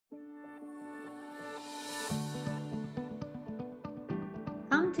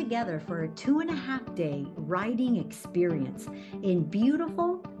together for a 2.5-day riding experience in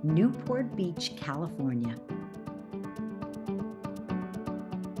beautiful Newport Beach, California.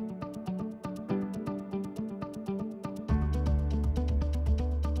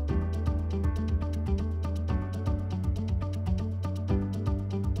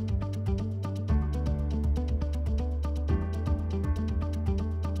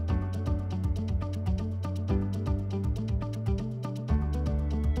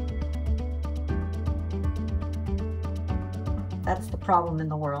 That's the problem in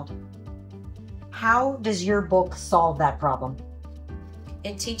the world. How does your book solve that problem?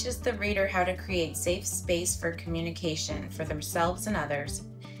 It teaches the reader how to create safe space for communication for themselves and others,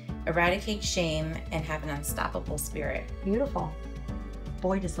 eradicate shame, and have an unstoppable spirit. Beautiful.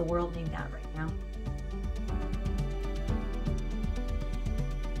 Boy, does the world need that right now.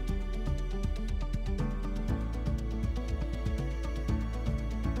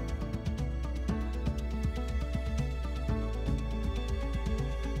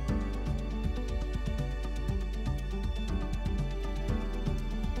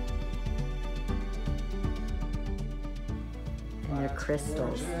 And they're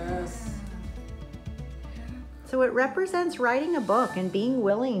crystals. So it represents writing a book and being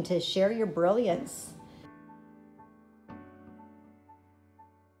willing to share your brilliance.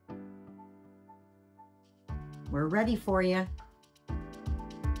 We're ready for you.